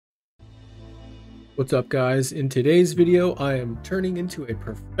What's up, guys? In today's video, I am turning into a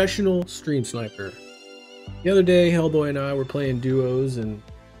professional stream sniper. The other day, Hellboy and I were playing duos, and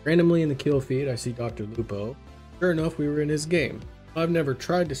randomly in the kill feed, I see DrLupo. Sure enough, we were in his game. I've never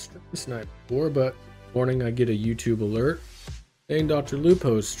tried to stream snipe before, but morning I get a YouTube alert saying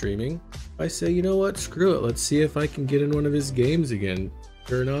DrLupo is streaming. I say, you know what? Screw it. Let's see if I can get in one of his games again.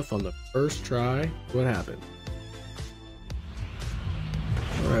 Sure enough, on the first try, what happened?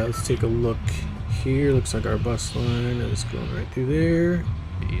 All right, let's take a look. Here looks like our bus line is going right through there.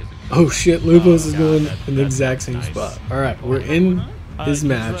 Oh shit, Lupus is going in the exact same spot. Alright, we're in his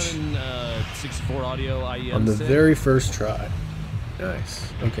match on the very first try.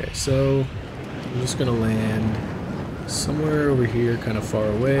 Nice. Okay, so I'm just gonna land somewhere over here, kind of far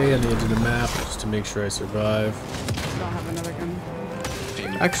away on the edge of the map, just to make sure I survive. Don't have another gun.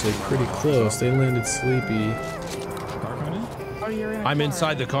 Actually pretty close. They landed sleepy. I'm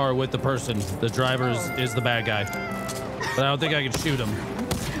inside the car with the person. The driver is the bad guy. But I don't think I can shoot him.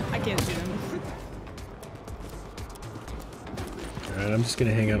 I can't shoot him. Alright, I'm just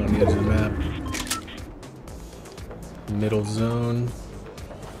gonna hang out on the edge of the map. Middle zone.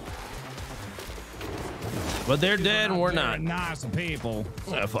 But they're dead and we're not. Nice people.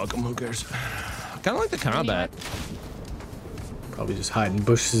 Yeah, fuck them, who cares? Kind of like the combat. Probably just hide in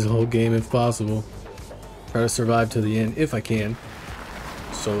bushes the whole game if possible. Try to survive to the end if I can.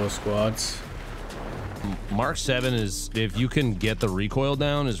 Solo squads. Mark 7 is, if you can get the recoil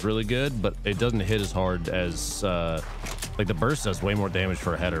down, is really good, but it doesn't hit as hard as like the burst does way more damage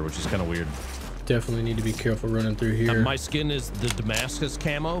for a header, which is kind of weird. Definitely need to be careful running through here. My skin is the Damascus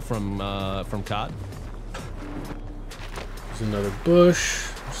camo from COD. There's another bush.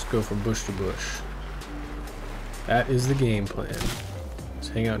 Just go from bush to bush. That is the game plan.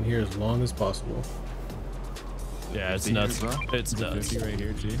 Just hang out in here as long as possible. Yeah, it's nuts. It's nuts. Right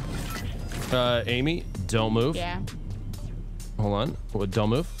here, G. Amy, don't move. Yeah. Hold on.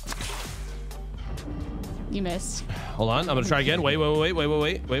 Don't move. You missed. Hold on. I'm gonna try again. Wait.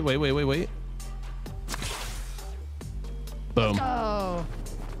 Boom. Oh.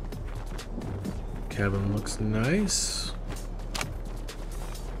 Cabin looks nice.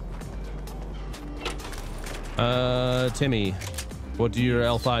 Timmy, what do your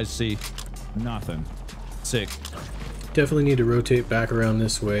L5s see? Nothing. Sick. Definitely need to rotate back around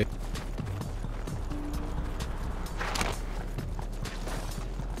this way.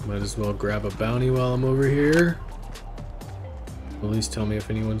 Might as well grab a bounty while I'm over here. At least tell me if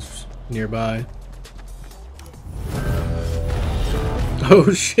anyone's nearby.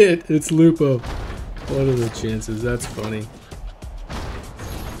 Oh shit, it's Lupo. What are the chances? That's funny.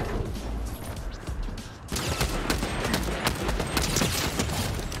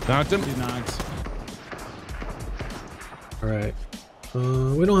 Knocked him. He's knocked. Alright.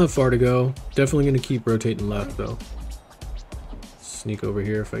 We don't have far to go. Definitely going to keep rotating left, though. Sneak over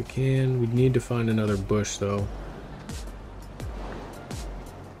here if I can. We need to find another bush, though.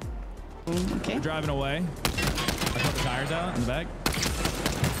 Okay. We're driving away. I cut the tires out in the back.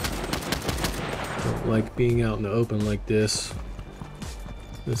 Don't like being out in the open like this.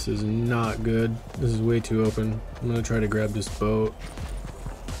 This is not good. This is way too open. I'm going to try to grab this boat.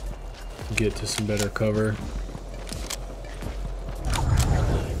 Get to some better cover.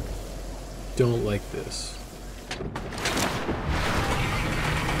 Don't like this.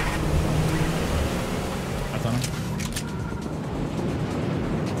 That's on him.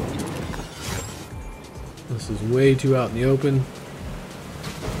 This is way too out in the open.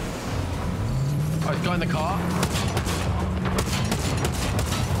 Oh, he's got in the car.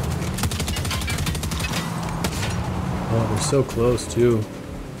 Oh, we're so close too.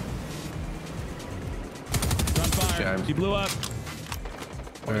 He's on fire. Okay. He blew up.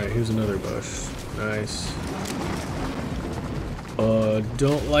 Alright, here's another bush. Nice.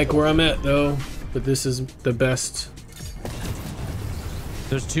 Don't like where I'm at though, but this is the best.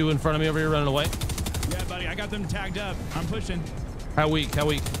 There's two in front of me over here running away. Yeah, buddy, I got them tagged up. I'm pushing. How weak? How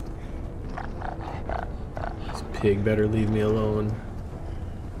weak? This pig better leave me alone.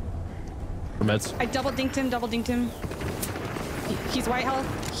 For meds. I double dinked him. He's white health.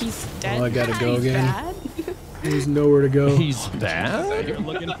 He's dead. Oh, I gotta go He's again. bad. There's nowhere to go. He's bad? You're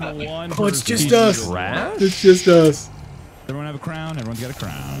looking for one. Oh, it's person. just us. Trash? It's just us. Everyone have a crown. Everyone's got a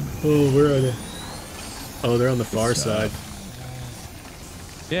crown. Oh, where are they? Oh, they're on the far side.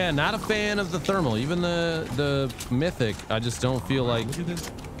 Yeah, not a fan of the thermal. Even the mythic, I just don't feel like Look at this.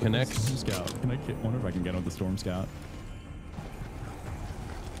 connects. Storm Scout. Can I wonder if I can get on the Storm Scout?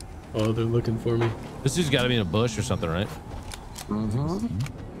 Oh, they're looking for me. This dude's got to be in a bush or something, right?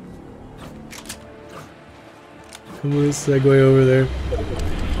 I'm gonna segue over there.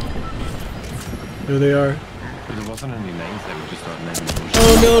 There they are. There wasn't any names there, we just started naming them.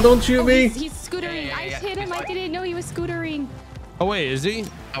 Oh no, don't shoot me! He's scootering. I hit him. I didn't know he was scootering. Oh wait, is he? He's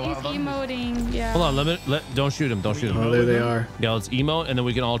emoting. Yeah. Hold on, don't shoot him. Don't shoot him. Oh, there they are. Yeah, let's emote and then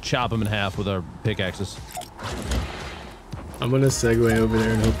we can all chop him in half with our pickaxes. I'm gonna segue over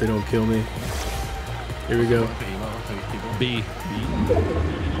there and hope they don't kill me. Here we go. B.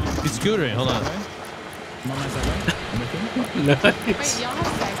 He's scootering. Hold on. Nice. Wait, y'all have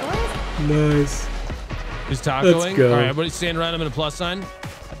cyclists? Nice. He's tacoing. Let's go. All right, everybody stand around him in a plus sign.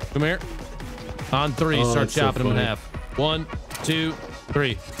 Come here. On three, Oh, start that's so chopping him in funny. half. 1, 2,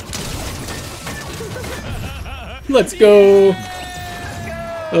 3. Let's go.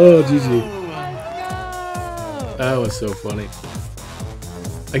 Oh, GG. That was so funny.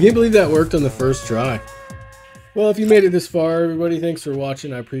 I can't believe that worked on the first try. Well, if you made it this far, everybody, thanks for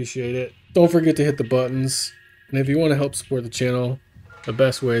watching. I appreciate it. Don't forget to hit the buttons. And if you want to help support the channel, the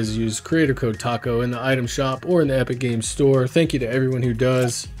best way is to use creator code TACO in the item shop or in the Epic Games Store. Thank you to everyone who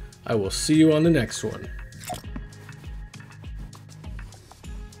does. I will see you on the next one.